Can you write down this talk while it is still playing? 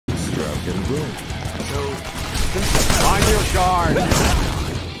Getting good. On your guard!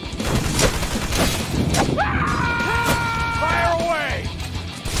 Fire away!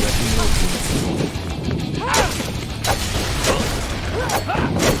 Checking locations.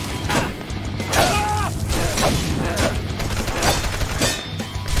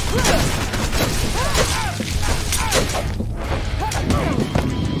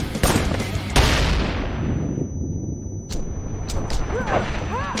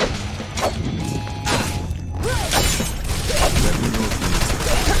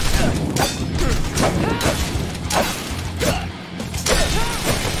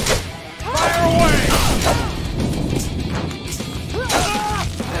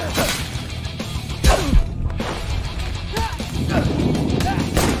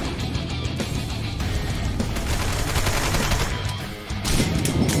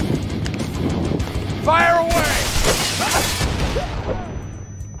 Fire away!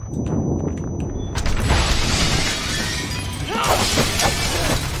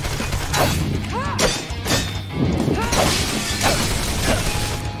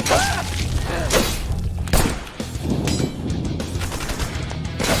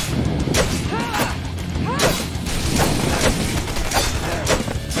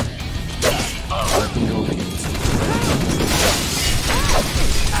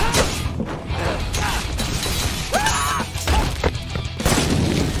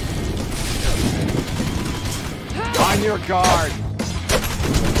 On your guard!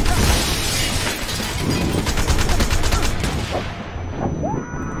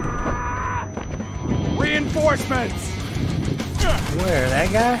 Reinforcements! Where,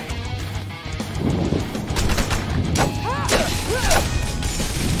 that guy?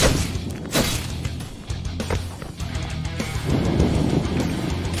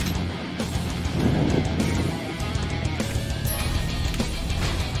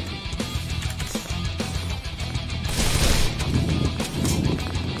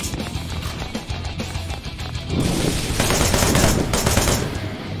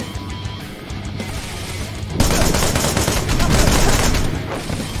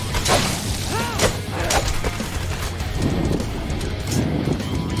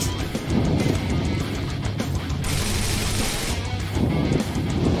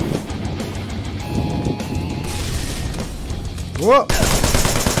 Whoa!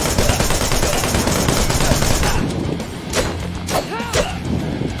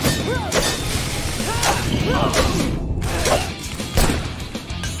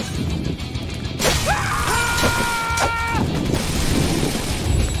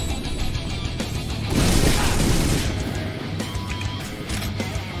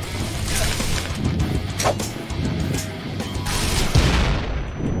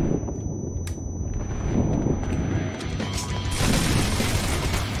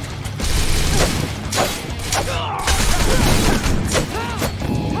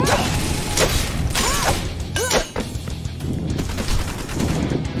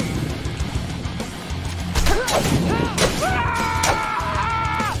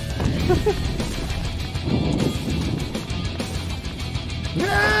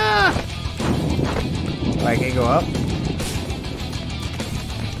 I can't go up.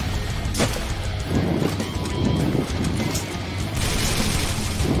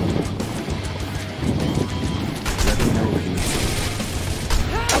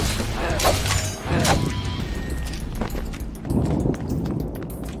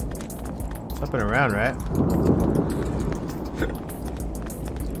 It's up and around, right?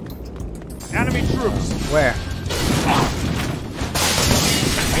 Enemy troops! Where?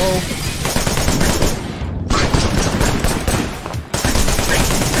 Whoa.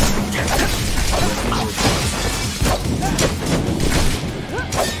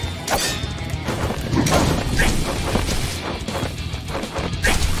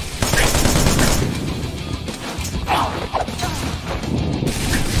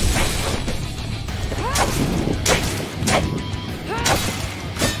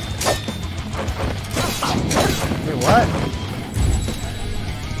 What?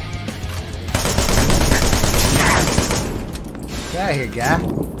 Get out of here, guy.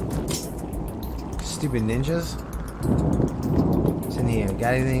 Stupid ninjas. What's in here?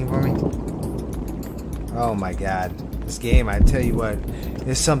 Got anything for me? Oh my god. This game, I tell you what,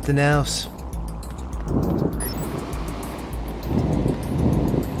 is something else.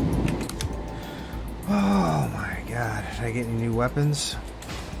 Oh my god. Did I get any new weapons?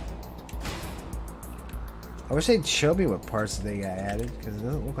 I wish they'd show me what parts they got added, because it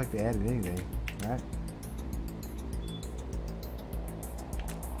doesn't look like they added anything, right?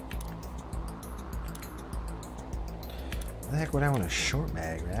 What the heck would I want a short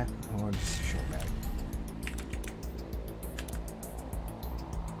mag, right? I want just a short mag.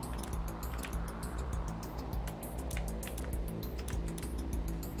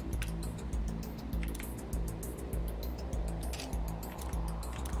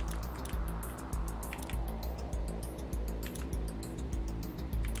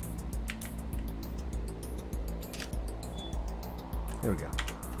 There we go.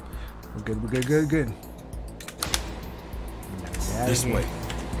 We're good, we're good, good, good. This way.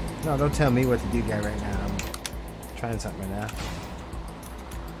 No, don't tell me what to do, guy, right now. I'm trying something right now.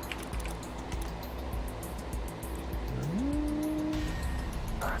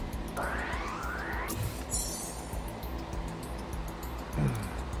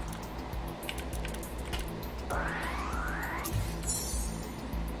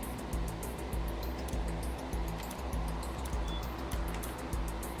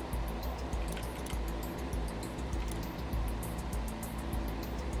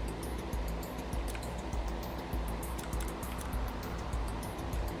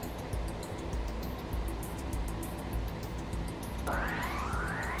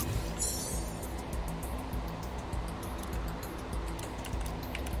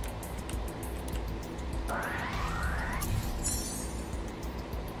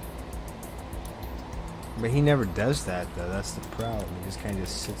 But he never does that, though. That's the problem. He just kind of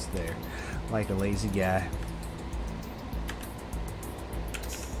sits there like a lazy guy.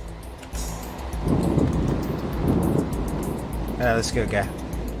 Alright, let's go, guy.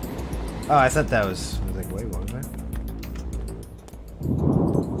 Oh, I thought that was... I was like, wait, what was that?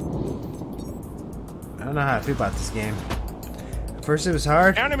 I don't know how I feel about this game. At first it was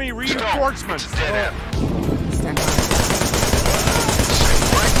hard. Enemy reinforcements! Stand by.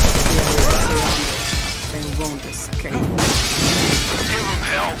 They won't escape. Give them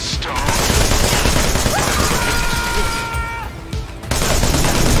hell, Stone.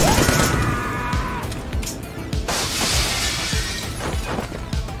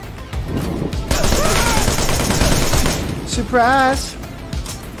 Surprise!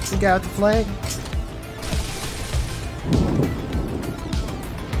 We got the flag.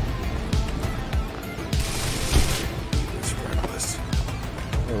 It's reckless.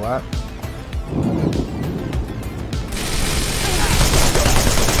 Hey, what?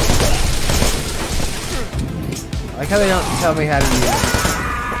 I like how they don't tell me how to use it.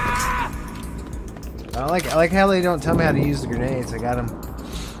 I like how they don't tell me how to use the grenades. I got them.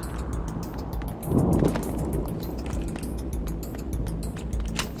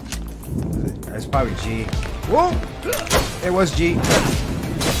 It's probably G. Whoa! It was G.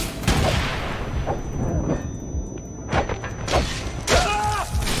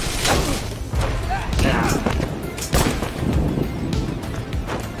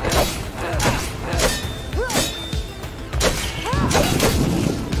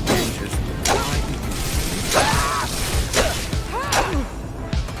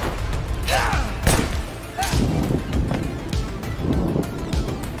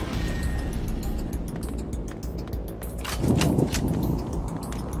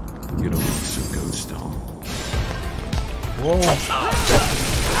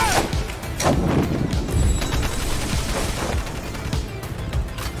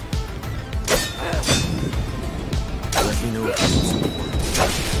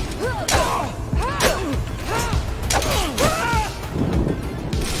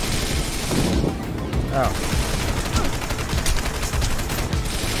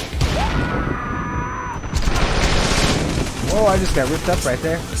 Oh, I just got ripped up right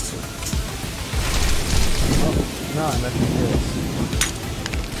there. Oh, no, I'm not gonna do this.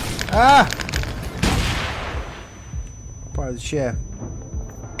 Ah! Part of the ship.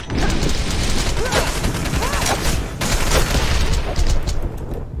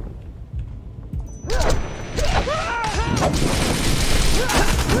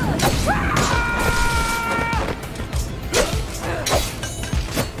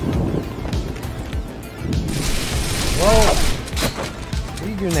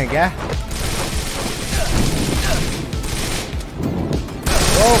 Doing that, guy?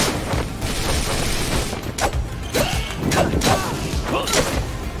 Whoa!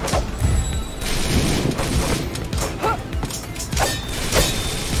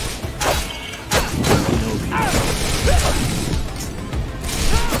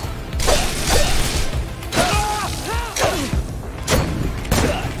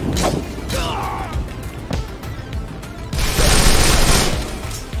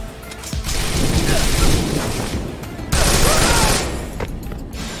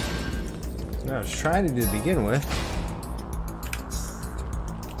 I was trying to do to begin with.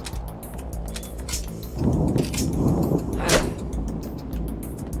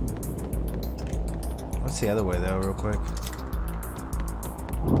 What's the other way though, real quick?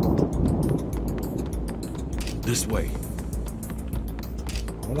 This way.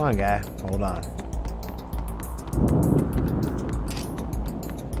 Hold on, guy. Hold on.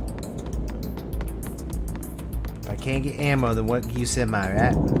 If I can't get ammo, then what use am I,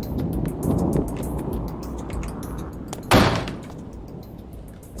 right?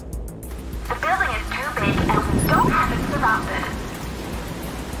 The building is too big and we don't have it surrounded.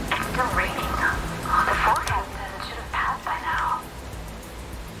 It's still raining. The forecast says it should have passed by now.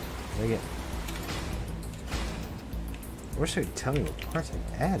 Look it. Or should you tell me what parts I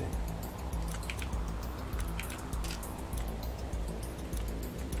added?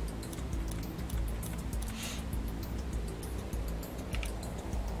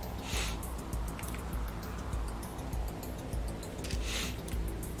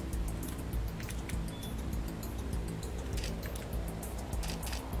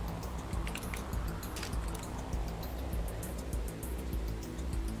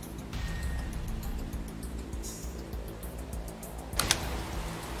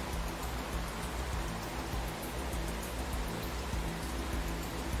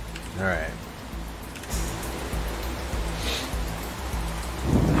 Alright.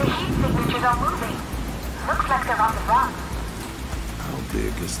 The heat signatures are moving. Looks like they're on the run. How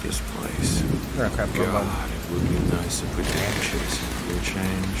big is this place? Oh, crap, God, it would be nice if we could chase it for a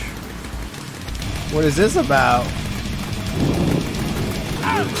change. what is this about?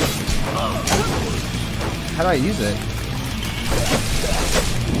 How do I use it?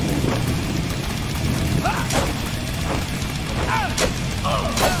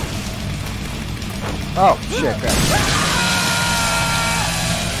 Oh, shit, crap.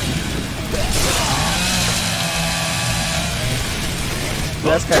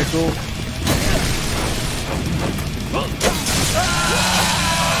 That's kind of cool.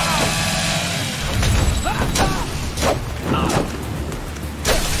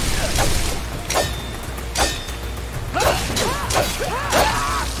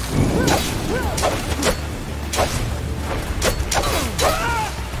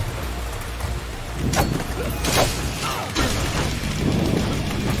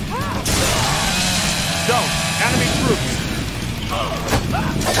 Don't! Enemy troops!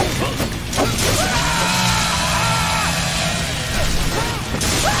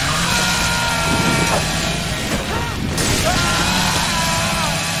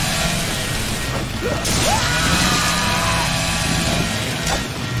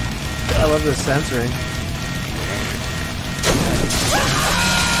 I love the censoring.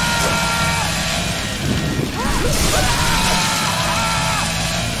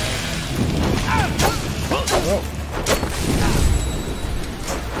 Whoa.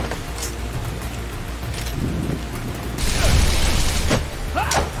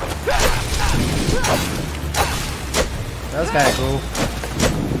 That was kind of cool.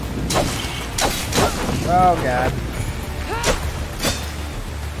 Oh god.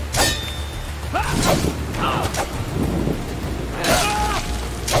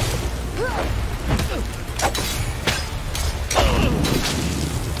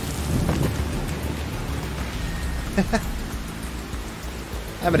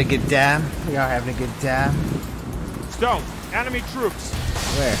 Having a good time. We are having a good time. Stone! Enemy troops!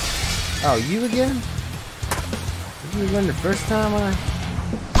 Where? Oh, you again? You again the first time I...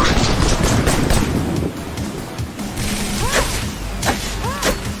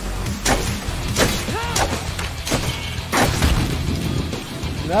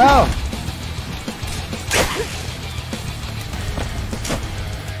 No!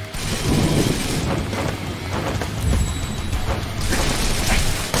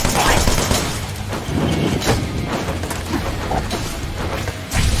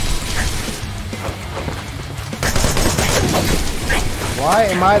 Why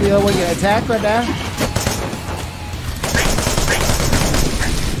am I the only one getting attacked right now?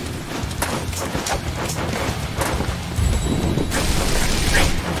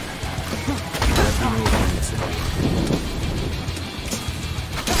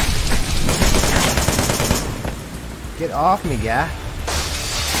 Get off me, guy.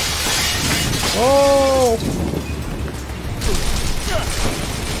 Oh!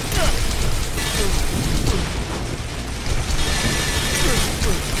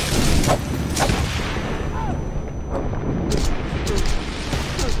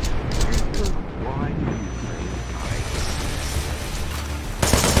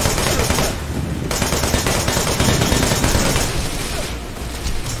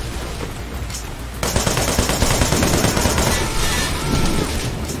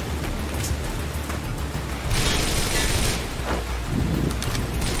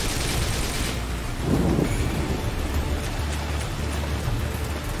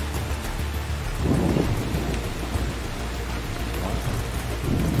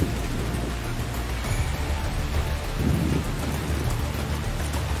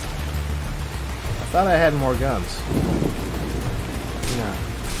 thought I had more guns. No.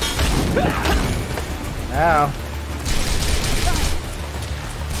 Ow.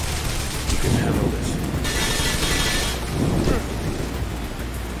 You can handle this.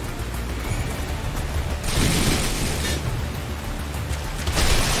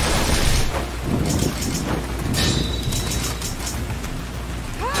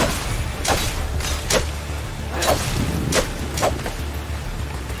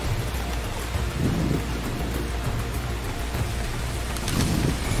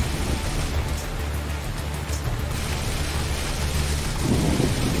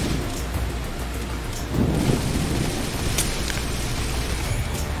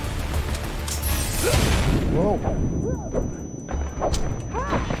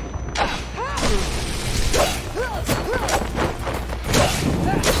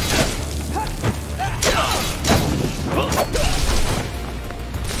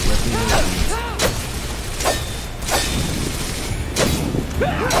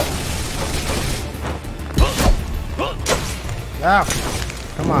 Oh,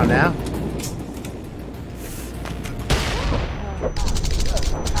 come on now.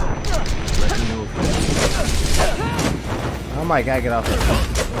 Let me know if Oh my god, get off there. Wait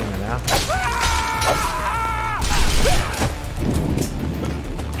a minute now.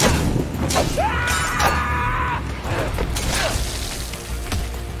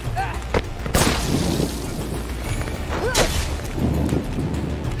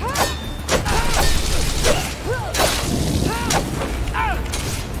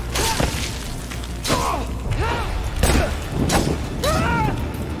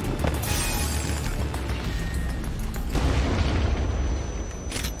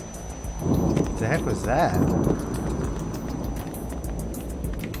 What the heck was that?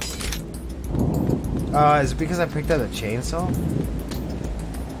 Is it because I picked up the chainsaw?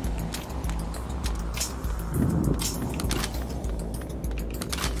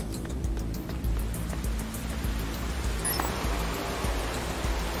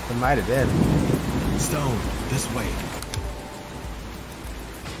 It might have been. Stone, this way.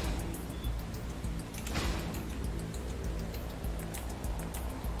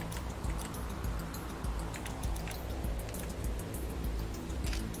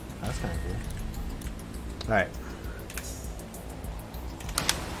 That's kind of cool. Alright.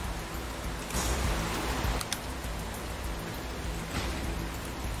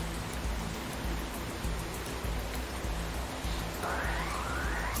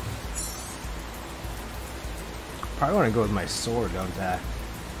 Probably want to go with my sword, don't I?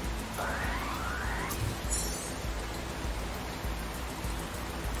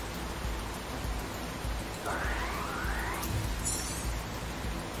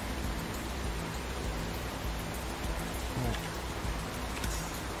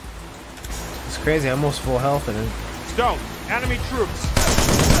 It's crazy, I'm almost full health and then Stone, enemy troops.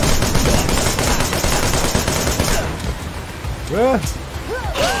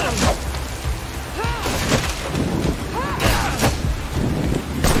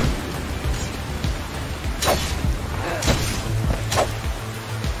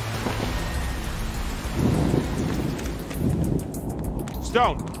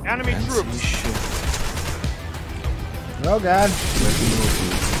 Stone, enemy troops. oh god.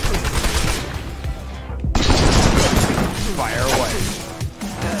 Fire away.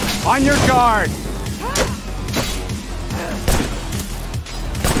 On your guard.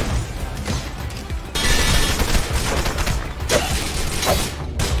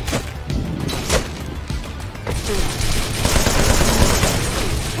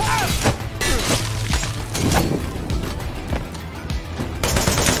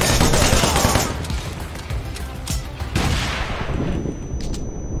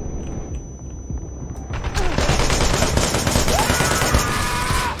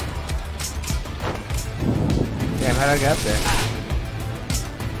 How'd I get up there?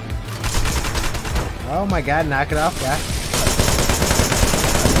 Oh my god, knock it off, guy.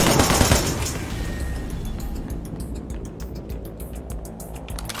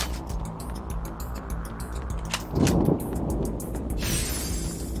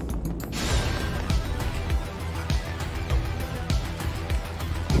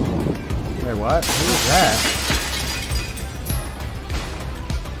 Wait, what? Who is that?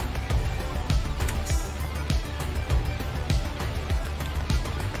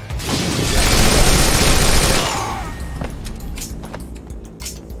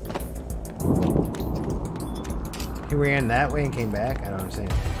 He ran that way and came back? I don't understand.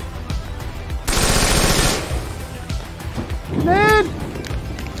 Man!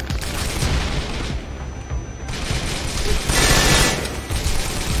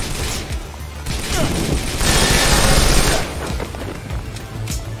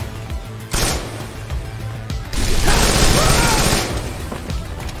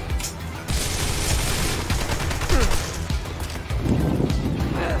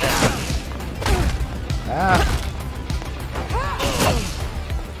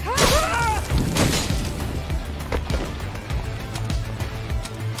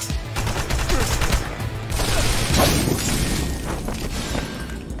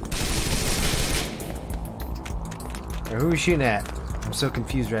 Or who are you shooting at? I'm so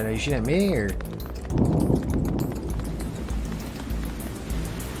confused right now. Are you shooting at me or?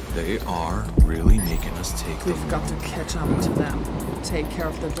 They are really making us take the We've got to catch up to them. Take care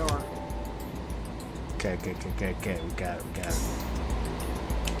of the door. Okay. We got it.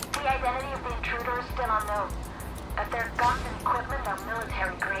 The identity of the intruder is still unknown, but their guns and equipment are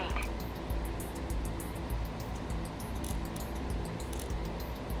military grade.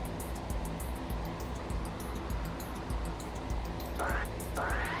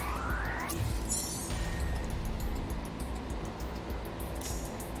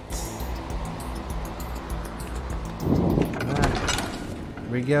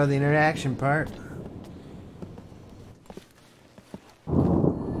 Here we go, the interaction part.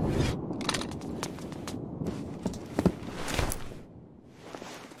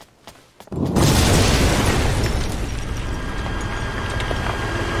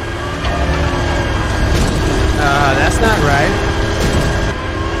 That's not right.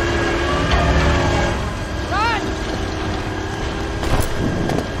 Run!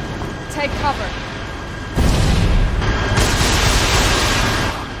 Take cover.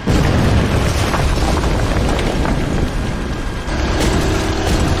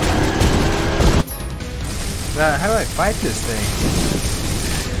 How do I fight this thing?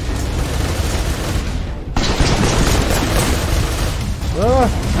 Oh!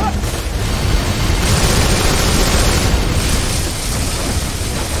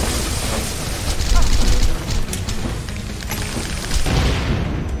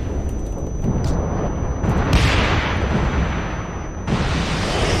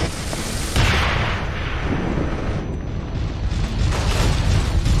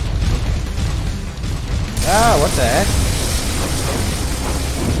 Ah, what the heck?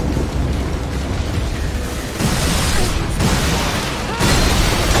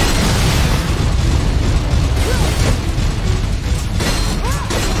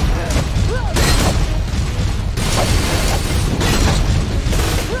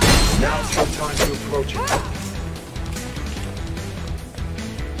 Now's your time to approach it.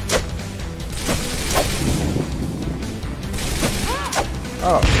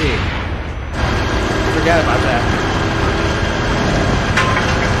 Oh, gee. Forgot about that.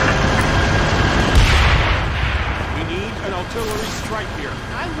 We need an artillery strike here.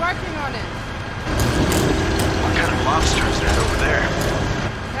 I'm working on it. What kind of lobster is that over there?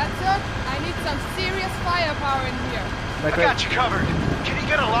 That's it. I need some serious firepower in here. Like I got you covered. Can you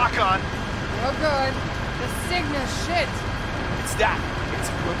get a lock on? No good. The signal's shit. It's that. It's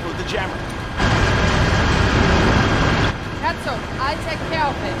equipped with the jammer. Katzo, I'll take care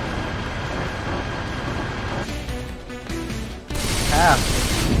of it. Ah.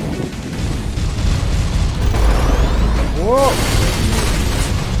 Whoa!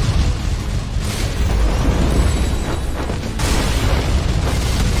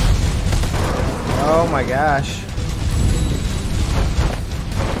 Oh my gosh.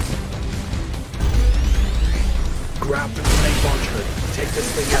 Grab the grenade launcher. Take this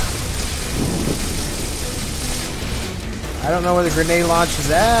thing out. I don't know where the grenade launch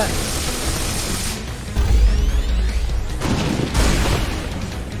is at.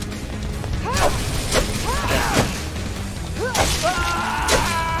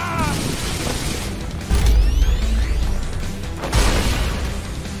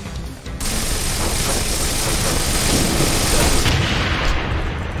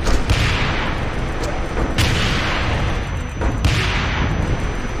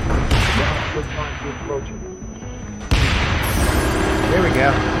 Now's your time to approach it. There we go.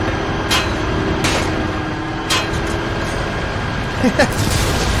 I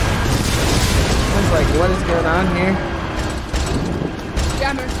was like, what is going on here?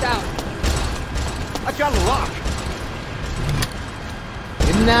 Jammer's down. I got a lock.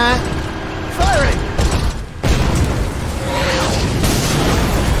 Didn't I? Firing!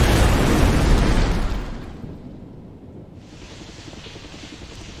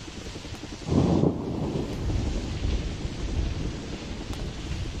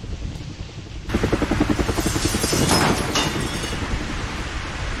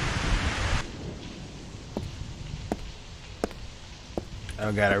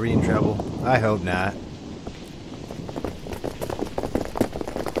 Oh god, are we in trouble? I hope not.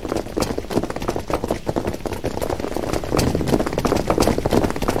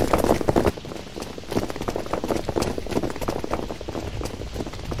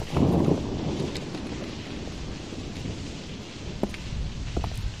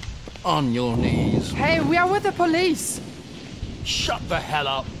 On your knees. Hey, we are with the police. Shut the hell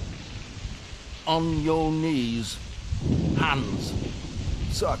up. On your knees. Hands.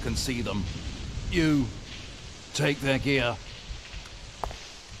 So I can see them. You. Take their gear.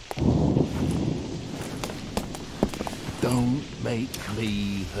 Don't make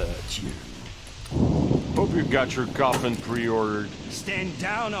me hurt you. Hope you got your coffin pre-ordered. Stand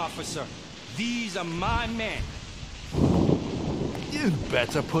down, officer. These are my men. You'd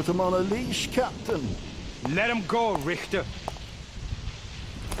better put them on a leash, Captain. Let them go, Richter.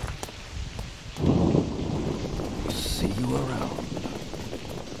 See you around.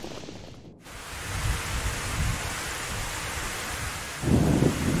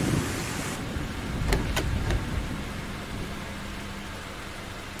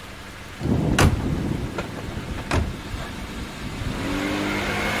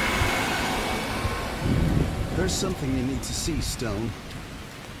 There's something you need to see, Stone.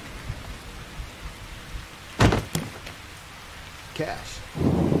 Cash.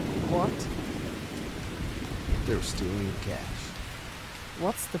 What? They're stealing cash.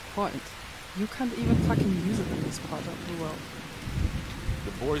 What's the point? You can't even fucking use it in this part of the world.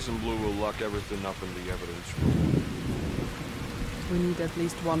 The boys in blue will lock everything up in the evidence room. We need at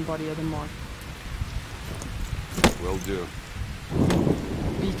least one body at the morgue. Will do.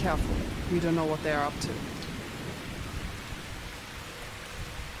 Be careful. We don't know what they are up to.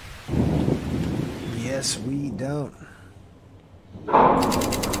 Yes, we don't.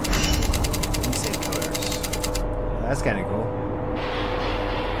 Decent colors. That's kind of cool.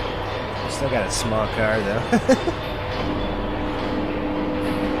 Still got a small car though.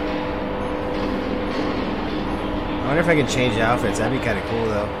 I wonder if I can change outfits. That'd be kind of cool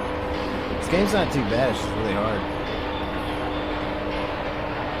though. This game's not too bad. It's just really hard.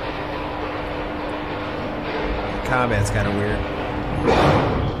 The combat's kind of weird.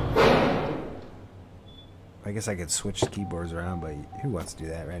 I guess I could switch the keyboards around, but who wants to do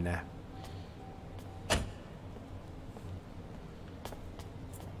that right now?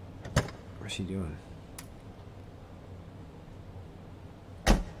 What's she doing?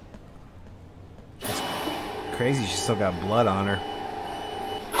 That's crazy, she still got blood on her.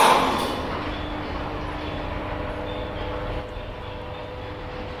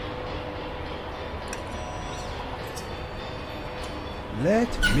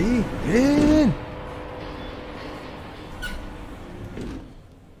 Let me in!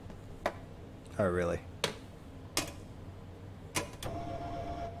 Oh, really?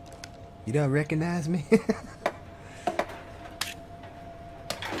 You don't recognize me?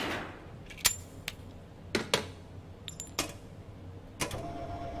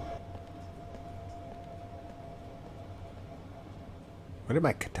 Where did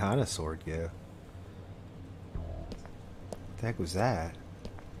my katana sword go? What the heck was that?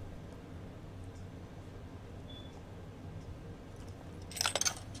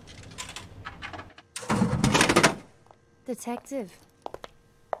 Detective.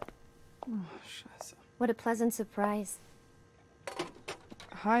 Oh, scheiße. What a pleasant surprise.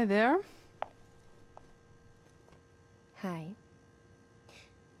 Hi there. Hi.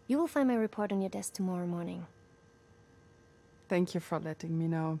 You will find my report on your desk tomorrow morning. Thank you for letting me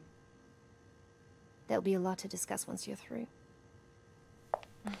know. There'll be a lot to discuss once you're through.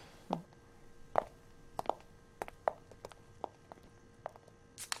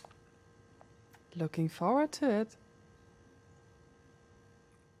 Looking forward to it.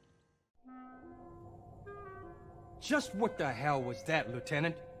 Just what the hell was that,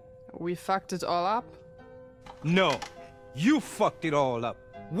 Lieutenant? We fucked it all up. No, you fucked it all up.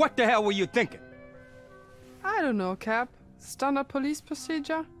 What the hell were you thinking? I don't know, Cap. Standard police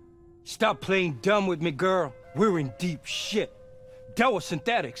procedure? Stop playing dumb with me, girl. We're in deep shit. Dow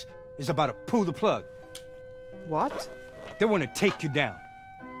Synthetics is about to pull the plug. What? They want to take you down.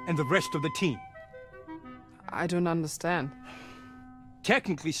 And the rest of the team. I don't understand.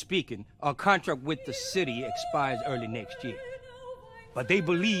 Technically speaking, our contract with the city expires early next year. But they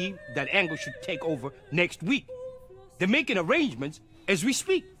believe that Angle should take over next week. They're making arrangements as we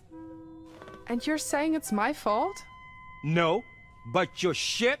speak. And you're saying it's my fault? No, but your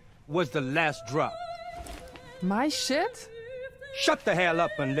shit was the last drop. My shit? Shut the hell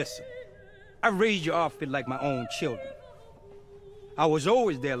up and listen. I raised your outfit like my own children. I was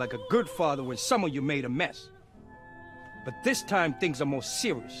always there like a good father when some of you made a mess. But this time things are more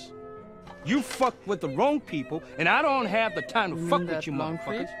serious. You fucked with the wrong people, and I don't have the time to fuck with you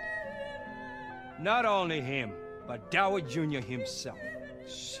motherfuckers. Not only him, but Dower Jr. himself.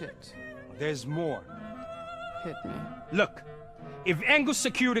 Shit. There's more. Hit me. Look, if Angle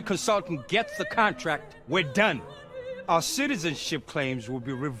Security Consultant gets the contract, we're done. Our citizenship claims will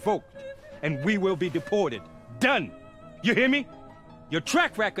be revoked, and we will be deported. Done. You hear me? Your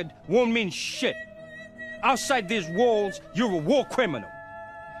track record won't mean shit. Outside these walls, you're a war criminal.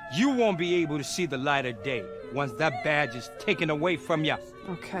 You won't be able to see the light of day. once that badge is taken away from you.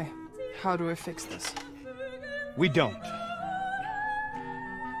 Okay, how do we fix this? We don't.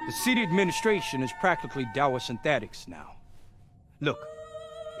 The city administration is practically Dow Synthetics now. Look,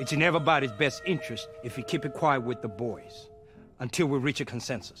 it's in everybody's best interest if we keep it quiet with the boys until we reach a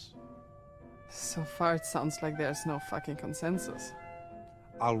consensus. So far it sounds like there's no fucking consensus.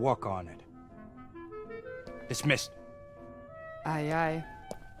 I'll work on it. Dismissed. Aye aye.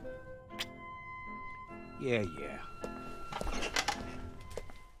 Yeah.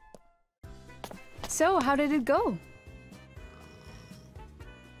 So, how did it go?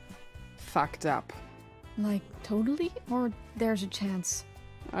 Fucked up. Like, totally? Or there's a chance?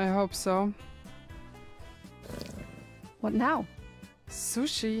 I hope so. What now?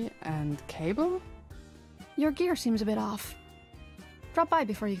 Sushi and cable? Your gear seems a bit off. Drop by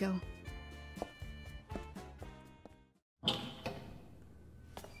before you go.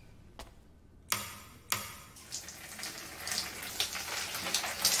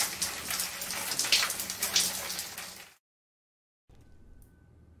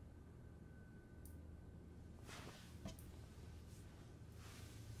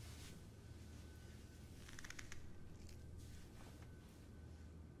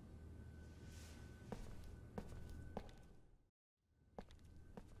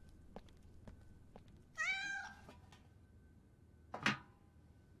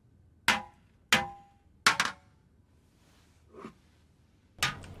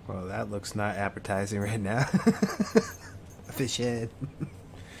 Well, that looks not appetizing right now. Fish head.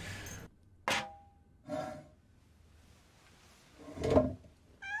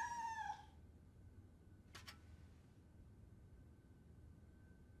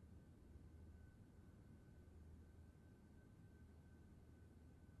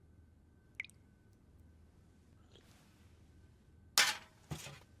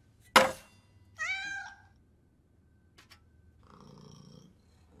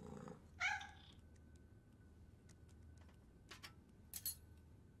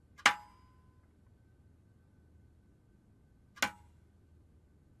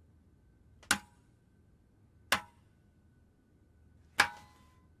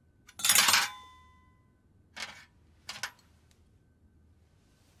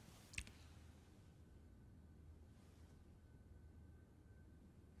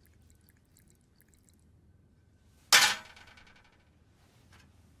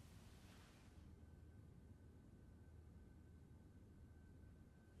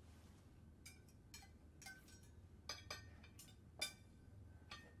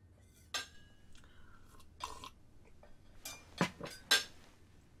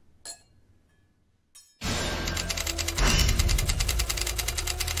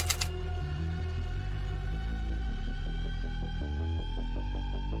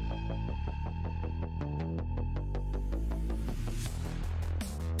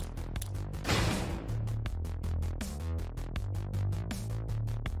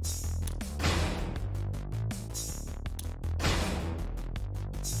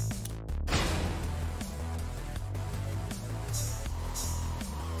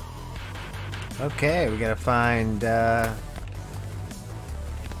 Okay, we gotta find, I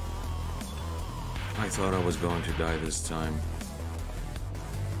thought I was going to die this time.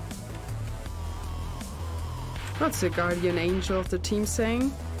 What's the guardian angel of the team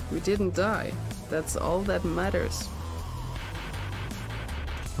saying? We didn't die. That's all that matters.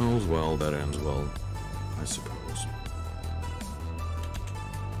 All's well that ends well, I suppose.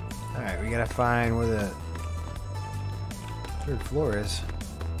 alright, we gotta find where the third floor is.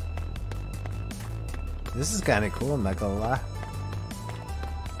 This is kinda cool, I'm not gonna lie.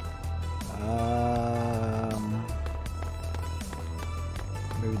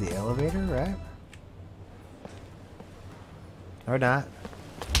 Maybe the elevator, right? Or not.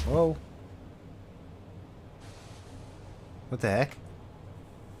 Whoa. What the heck?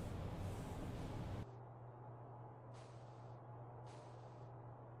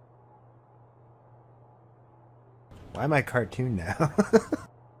 Why am I cartoon now?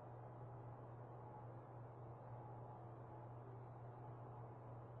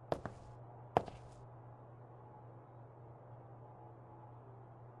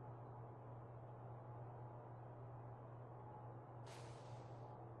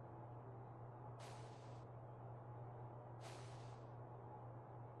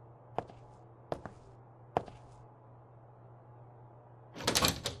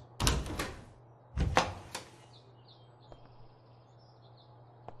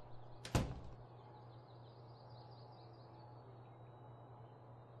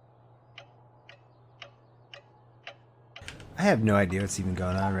 I have no idea what's even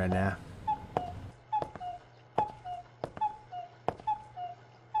going on right now.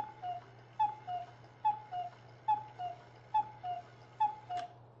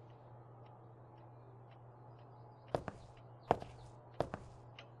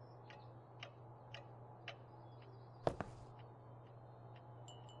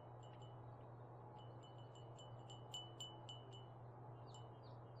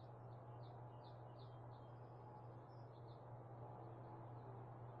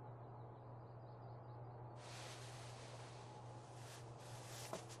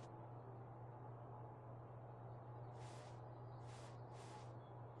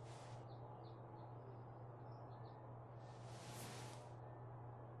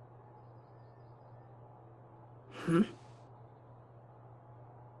 You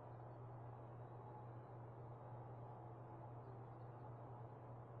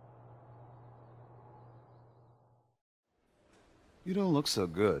don't look so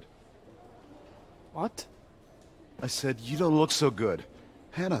good. What? I said, you don't look so good.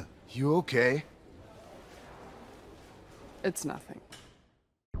 Hannah, you okay? It's nothing.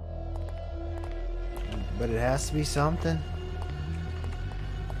 But it has to be something.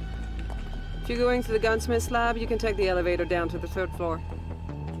 If you're going to the gunsmith's lab, you can take the elevator down to the 3rd floor.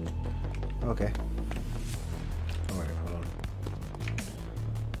 Okay. Oh, wait, hold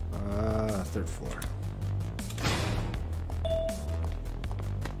on. 3rd floor.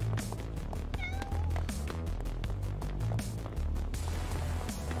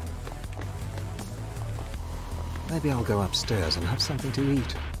 Maybe I'll go upstairs and have something to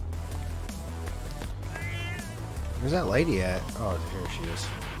eat. Where's that lady at? Oh, here she is.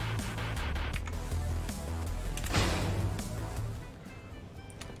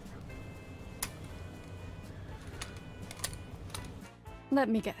 Let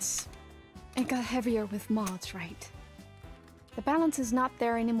me guess. It got heavier with mods, right? The balance is not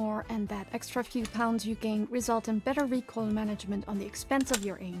there anymore, and that extra few pounds you gain result in better recoil management on the expense of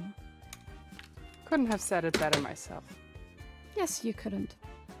your aim. Couldn't have said it better myself. Yes, you couldn't.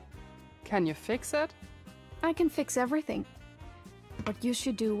 Can you fix it? I can fix everything. What you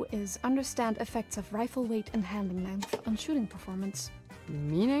should do is understand effects of rifle weight and handling length on shooting performance.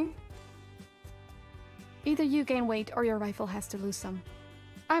 Meaning? Either you gain weight or your rifle has to lose some.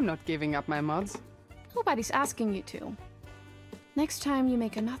 I'm not giving up my mods. Nobody's asking you to. Next time you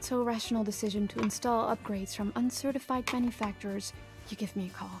make a not-so-rational decision to install upgrades from uncertified manufacturers, you give me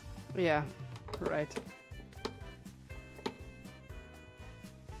a call. Yeah, right.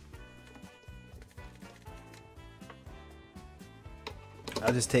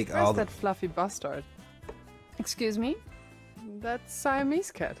 I'll just take Where's all the... that fluffy bastard? Excuse me? That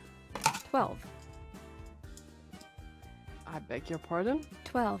Siamese cat. 12. I beg your pardon?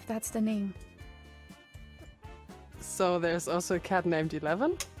 12, that's the name. So there's also a cat named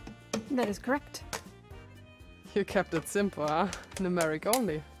 11? That is correct. You kept it simple, huh? Numeric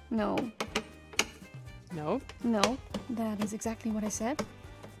only. No. No? No, that is exactly what I said.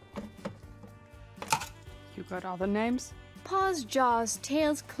 You got other names? Paws, jaws,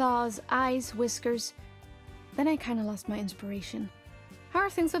 tails, claws, eyes, whiskers. Then I kinda lost my inspiration. How are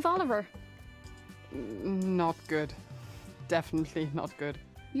things with Oliver? Not good. Definitely not good.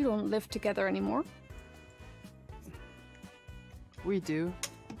 You don't live together anymore. We do.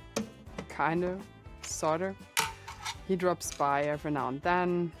 Kinda. Sorta. He drops by every now and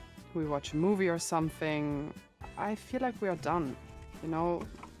then. We watch a movie or something. I feel like we are done, you know?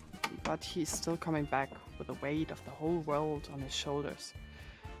 But he's still coming back with the weight of the whole world on his shoulders.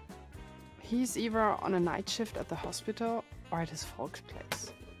 He's either on a night shift at the hospital or at his folks'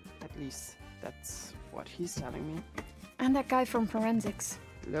 place. At least that's what he's telling me. And that guy from forensics.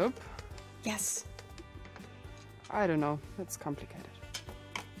 Nope. Yes. I don't know. It's complicated.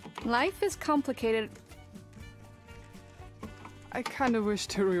 Life is complicated. I kinda wish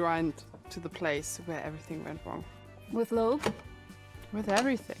to rewind to the place where everything went wrong. With Loeb? With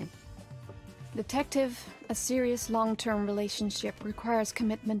everything. Detective, a serious long-term relationship requires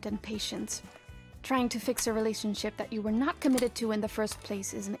commitment and patience. Trying to fix a relationship that you were not committed to in the first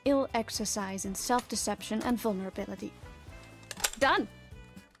place is an ill exercise in self-deception and vulnerability. Done!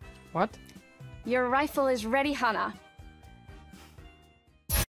 What? Your rifle is ready, Hannah.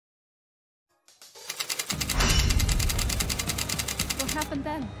 What happened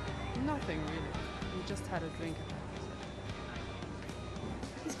then? Nothing really. We just had a drink at that.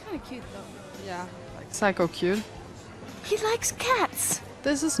 He's kind of cute, though. Yeah, like psycho cute. He likes cats.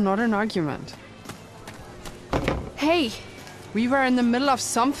 This is not an argument. Hey! We were in the middle of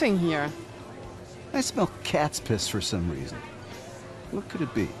something here. I smell cat's piss for some reason. What could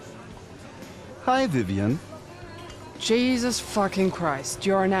it be? Hi, Vivian. Jesus fucking Christ,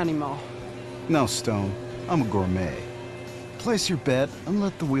 you're an animal. No, Stone. I'm a gourmet. Place your bet and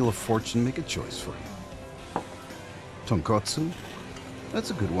let the Wheel of Fortune make a choice for you. Tonkotsu?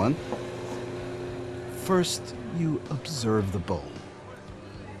 That's a good one. First, you observe the bowl.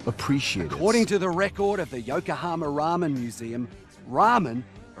 Appreciate it. According to the record of the Yokohama Ramen Museum, ramen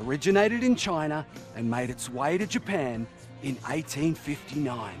originated in China and made its way to Japan in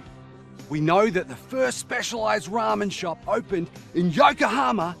 1859. We know that the first specialized ramen shop opened in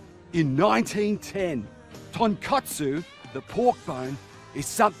Yokohama in 1910. Tonkotsu, the pork bone, is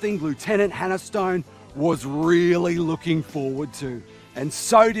something Lieutenant Hannah Stone was really looking forward to, and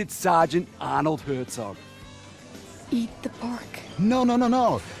so did Sergeant Arnold Herzog. Eat the pork.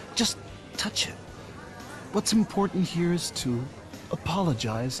 No. Just touch it. What's important here is to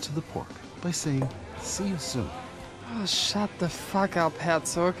apologize to the pork by saying, see you soon. Oh, shut the fuck up,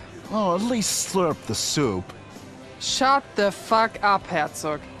 Herzog. Oh, at least slurp the soup. Shut the fuck up,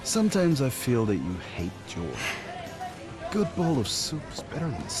 Herzog. Sometimes I feel that you hate joy. A good bowl of soup is better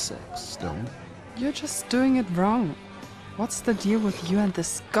than sex, Stone. You're just doing it wrong. What's the deal with you and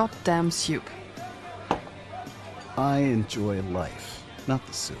this goddamn soup? I enjoy life, not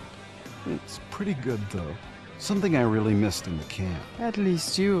the soup. It's pretty good, though. Something I really missed in the camp. At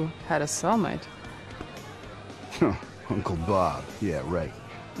least you had a cellmate. Uncle Bob, yeah, right.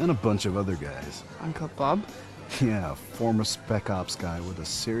 And a bunch of other guys. Uncle Bob? Yeah, a former Spec Ops guy with a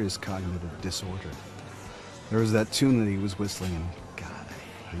serious cognitive disorder. There was that tune that he was whistling, and God,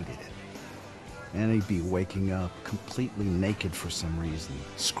 I hated it. And he'd be waking up completely naked for some reason,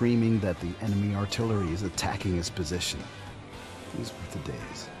 screaming that the enemy artillery is attacking his position. These were the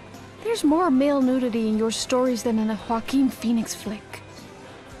days. There's more male nudity in your stories than in a Joaquin Phoenix flick.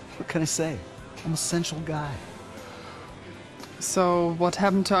 What can I say? I'm a sensual guy. So, what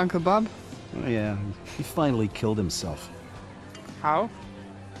happened to Uncle Bob? Oh yeah, he finally killed himself. How?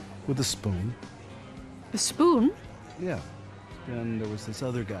 With a spoon. A spoon? Yeah. Then there was this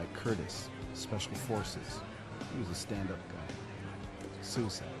other guy, Curtis, Special Forces. He was a stand-up guy.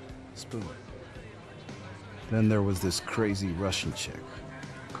 Suicide. Spoon. Then there was this crazy Russian chick,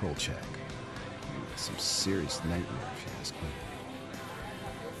 Kolchak. Some serious nightmare, if you ask me.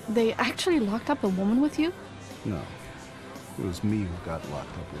 They actually locked up a woman with you? No. It was me who got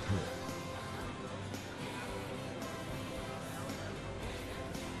locked up with her.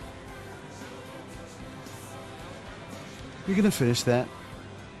 You gonna finish that?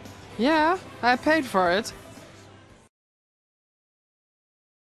 Yeah, I paid for it.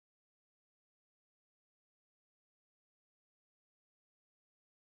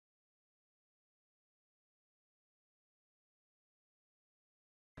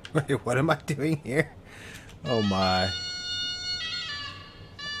 Wait, what am I doing here? Oh my.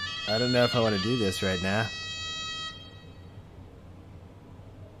 I don't know if I want to do this right now.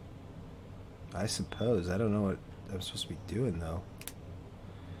 I suppose. I don't know what I'm supposed to be doing though.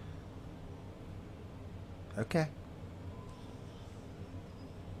 Okay.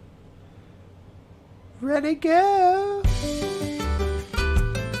 Ready, go!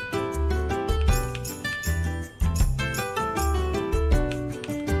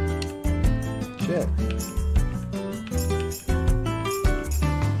 Shit.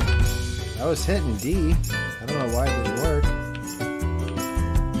 I was hitting D. I don't know why it didn't work.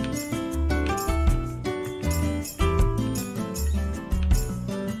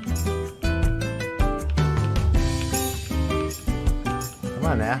 Come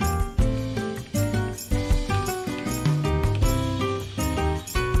on now.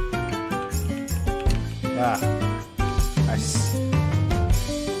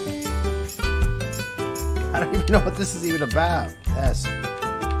 I don't even know what this is even about. Yes. Oh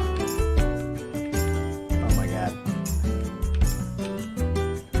my god.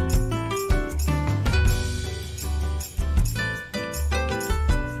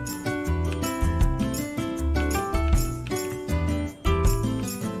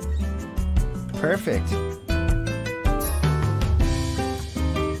 Perfect.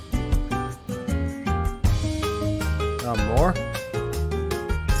 More?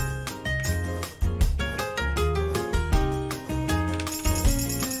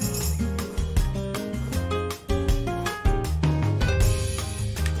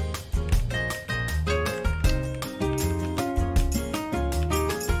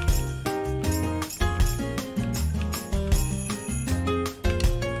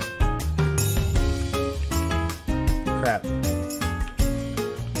 Crap.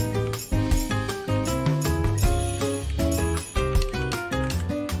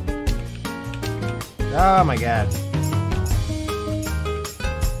 Oh my god.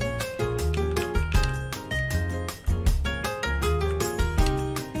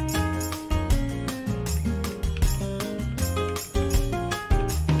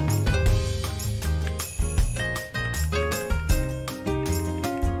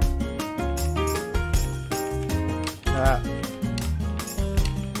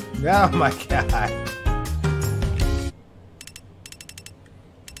 Oh my god.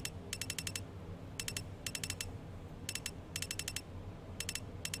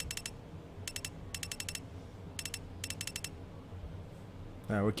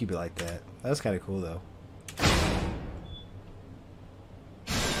 Alright, we'll keep it like that. That was kind of cool though.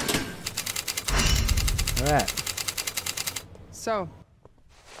 Alright. So.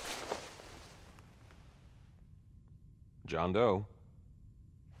 John Doe.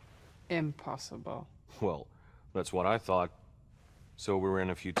 Impossible. Well, that's what I thought. So we ran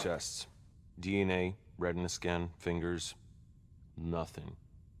a few tests. DNA, retina scan, fingers. Nothing.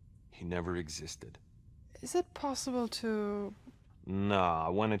 He never existed. Is it possible to...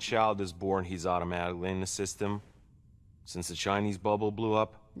 Nah, when a child is born, he's automatically in the system. Since the Chinese bubble blew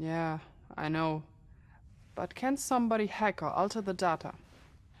up. Yeah, I know. But can somebody hack or alter the data?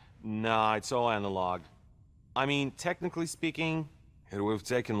 Nah, it's all analog. I mean, technically speaking, it would have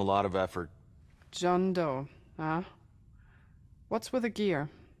taken a lot of effort. John Doe, huh? What's with the gear?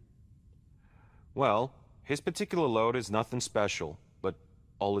 Well, his particular load is nothing special, but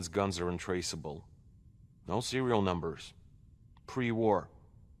all his guns are untraceable. No serial numbers. Pre-war.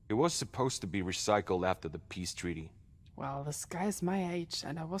 It was supposed to be recycled after the peace treaty. Well, this guy's my age,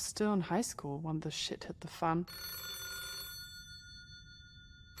 and I was still in high school when the shit hit the fan.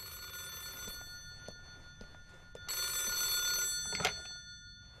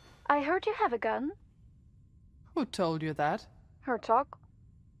 I heard you have a gun. Who told you that? Herzog.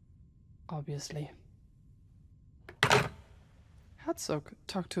 Obviously. Herzog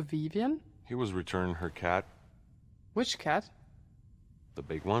talked to Vivian? He was returning her cat. Which cat? The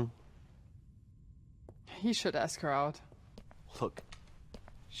big one. He should ask her out. Look,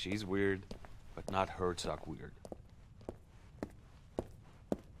 she's weird, but not Herzog weird.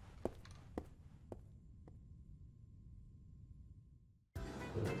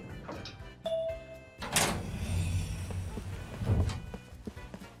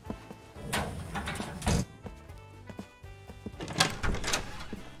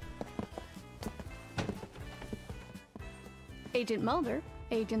 Agent Mulder,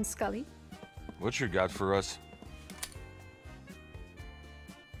 Agent Scully. What you got for us?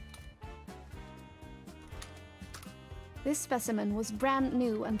 This specimen was brand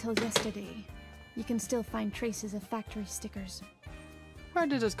new until yesterday. You can still find traces of factory stickers. Where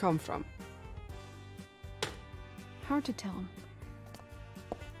did it come from? Hard to tell.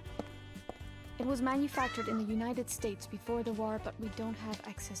 It was manufactured in the United States before the war, but we don't have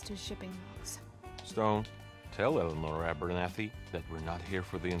access to shipping logs. Stone, tell Eleanor Abernathy that we're not here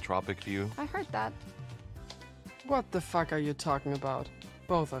for the entropic view. I heard that. What the fuck are you talking about?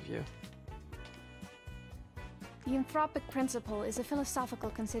 Both of you. The anthropic principle is a philosophical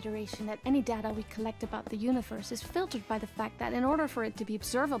consideration that any data we collect about the universe is filtered by the fact that in order for it to be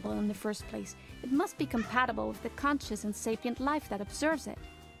observable in the first place, it must be compatible with the conscious and sapient life that observes it.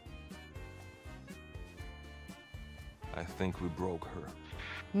 I think we broke her.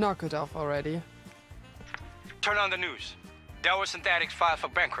 Knock it off already. Turn on the news. Delaware Synthetics filed for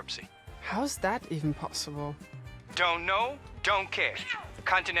bankruptcy. How's that even possible? Don't know, don't care.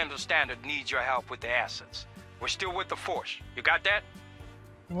 Continental Standard needs your help with the assets. We're still with the force. You got that?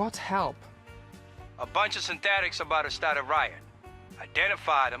 What help? A bunch of synthetics about to start a riot.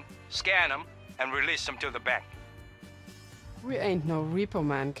 Identify them, scan them, and release them to the bank. We ain't no repo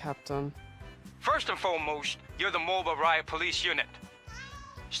man, Captain. First and foremost, you're the mobile riot police unit.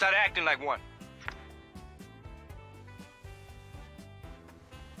 Start acting like one.